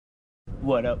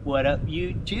What up,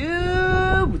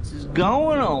 YouTube? What's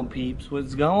going on, peeps?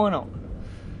 What's going on?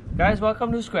 Guys,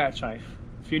 welcome to Scratch Life.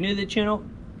 If you're new to the channel,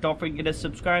 don't forget to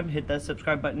subscribe. Hit that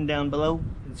subscribe button down below.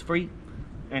 It's free.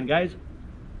 And guys,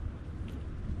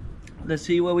 let's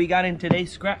see what we got in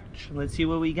today's scratch. Let's see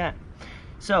what we got.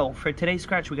 So, for today's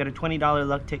scratch, we got a $20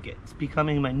 luck ticket. It's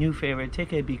becoming my new favorite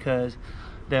ticket because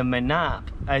the Monop,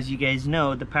 as you guys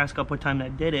know, the past couple of times I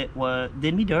did it,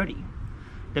 did me dirty.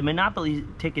 The Monopoly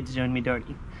ticket's doing me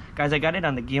dirty. Guys, I got it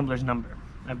on the gambler's number.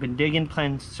 I've been digging,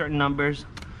 playing certain numbers.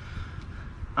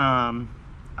 I'm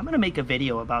gonna make a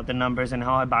video about the numbers and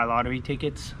how I buy lottery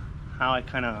tickets. How I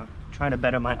kind of try to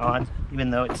better my odds, even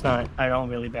though it's not, I don't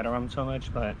really better them so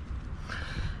much, but.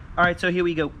 Alright, so here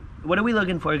we go. What are we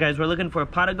looking for, guys? We're looking for a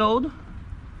pot of gold.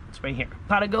 It's right here.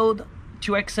 Pot of gold,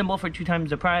 2x symbol for 2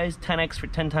 times the prize, 10x for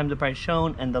 10 times the prize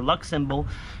shown, and the luck symbol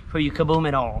for you kaboom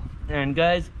it all. And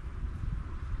guys,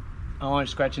 I want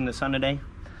to scratch in the sun today,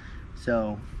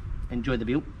 so enjoy the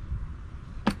view.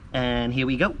 And here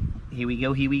we go. Here we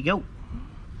go. Here we go.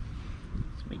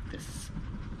 Let's make this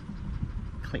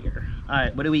clear. All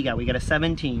right, what do we got? We got a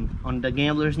 17 on the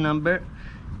gambler's number.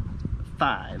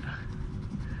 5,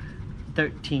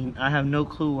 13. I have no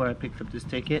clue where I picked up this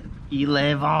ticket.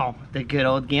 11, the good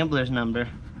old gambler's number.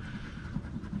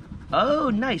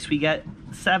 Oh, nice. We got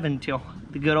 7 till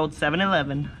the good old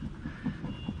 7-11.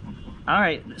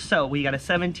 Alright, so we got a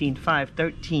 17, 5,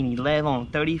 13, 11,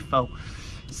 34,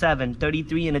 7,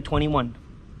 33, and a 21.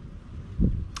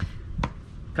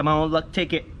 Come on, luck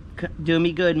ticket. Do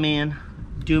me good, man.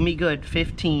 Do me good.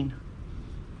 15.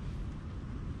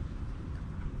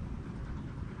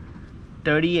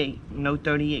 38. No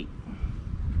 38.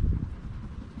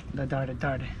 The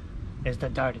darty. It's the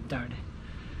darty.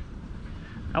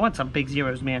 I want some big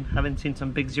zeros, man. Haven't seen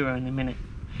some big zero in a minute.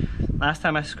 Last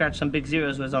time I scratched some big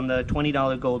zeros was on the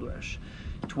 $20 Gold Rush.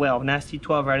 12, nasty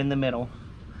 12 right in the middle.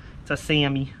 It's a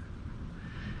Sammy.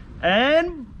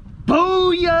 And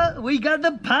booyah! We got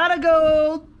the pot of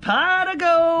gold! Pot of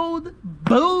gold!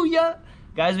 Booyah!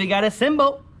 Guys, we got a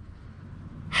symbol.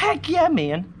 Heck yeah,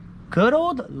 man. Good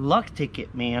old luck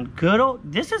ticket, man. Good old,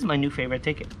 this is my new favorite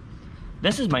ticket.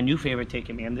 This is my new favorite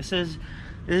ticket, man. This is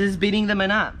beating the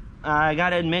Monop. I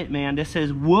gotta admit, man, this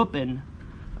is whooping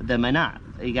the Monop.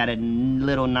 You got a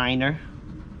little niner,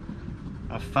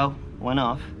 a foe, 1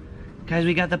 off. Guys,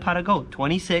 we got the pot of gold,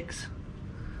 26.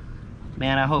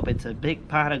 Man, I hope it's a big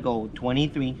pot of gold,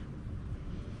 23.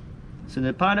 So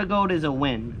the pot of gold is a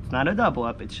win. It's not a double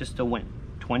up, it's just a win.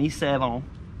 27.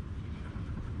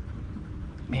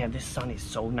 Man, this sun is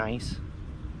so nice.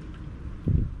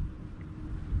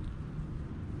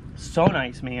 So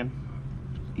nice, man.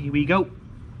 Here we go.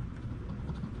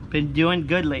 Been doing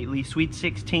good lately. Sweet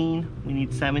 16. We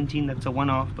need 17. That's a 1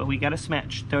 off, but we got a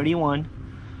smash. 31.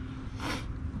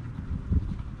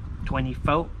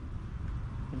 24.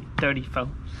 34.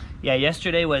 Yeah,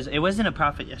 yesterday it wasn't a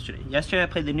profit yesterday. Yesterday I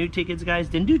played the new tickets, guys.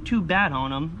 Didn't do too bad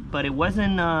on them, but it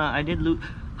wasn't, I did lose.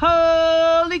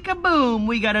 Holy kaboom!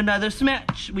 We got another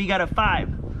smash. We got a 5.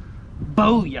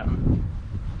 Booyah.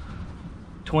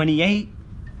 28.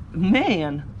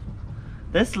 Man,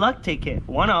 this luck ticket,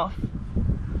 1 off.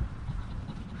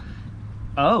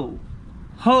 Oh,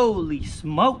 holy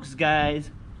smokes,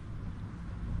 guys.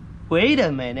 Wait a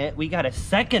minute, we got a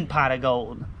second pot of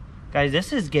gold. Guys,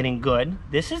 this is getting good.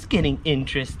 This is getting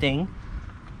interesting.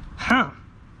 Huh.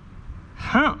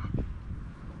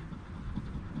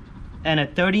 And a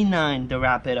 39 to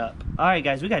wrap it up. Alright,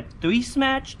 guys, we got 3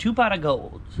 smash, 2 pot of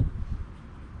golds.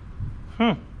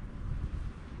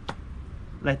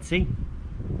 Let's see.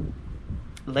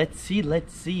 Let's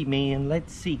see, man.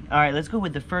 Let's see. Alright, let's go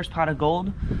with the first pot of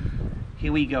gold.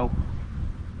 Here we go.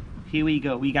 Here we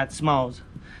go. We got smalls.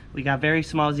 We got very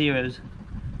small zeros.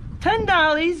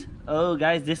 $10. Oh,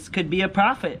 guys, this could be a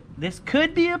profit. This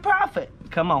could be a profit.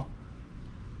 Come on.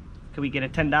 Can we get a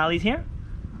 $10 here?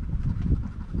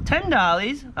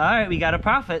 $10. Alright, we got a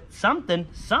profit. Something,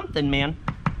 man.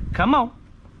 Come on.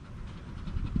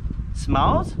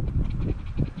 Smalls?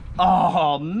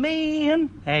 Oh,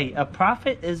 man. Hey, a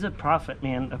profit is a profit,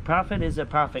 man. A profit is a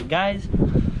profit. Guys,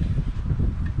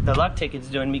 the luck ticket's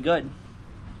doing me good.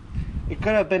 It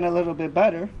could have been a little bit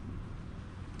better.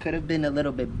 Could have been a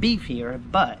little bit beefier,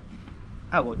 but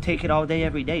I will take it all day,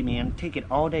 every day, man. Take it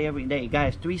all day, every day.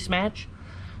 Guys, 3 smash.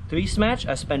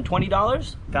 I spent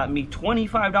 $20. Got me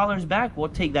 $25 back. We'll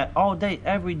take that all day,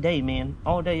 every day, man.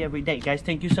 All day, every day. Guys,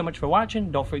 thank you so much for watching.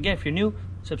 Don't forget, if you're new,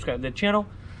 subscribe to the channel.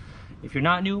 If you're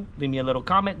not new, leave me a little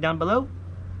comment down below.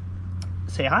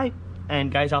 Say hi.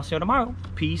 And guys, I'll see you tomorrow.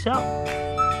 Peace out.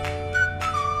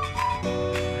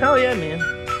 Hell yeah,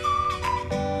 man.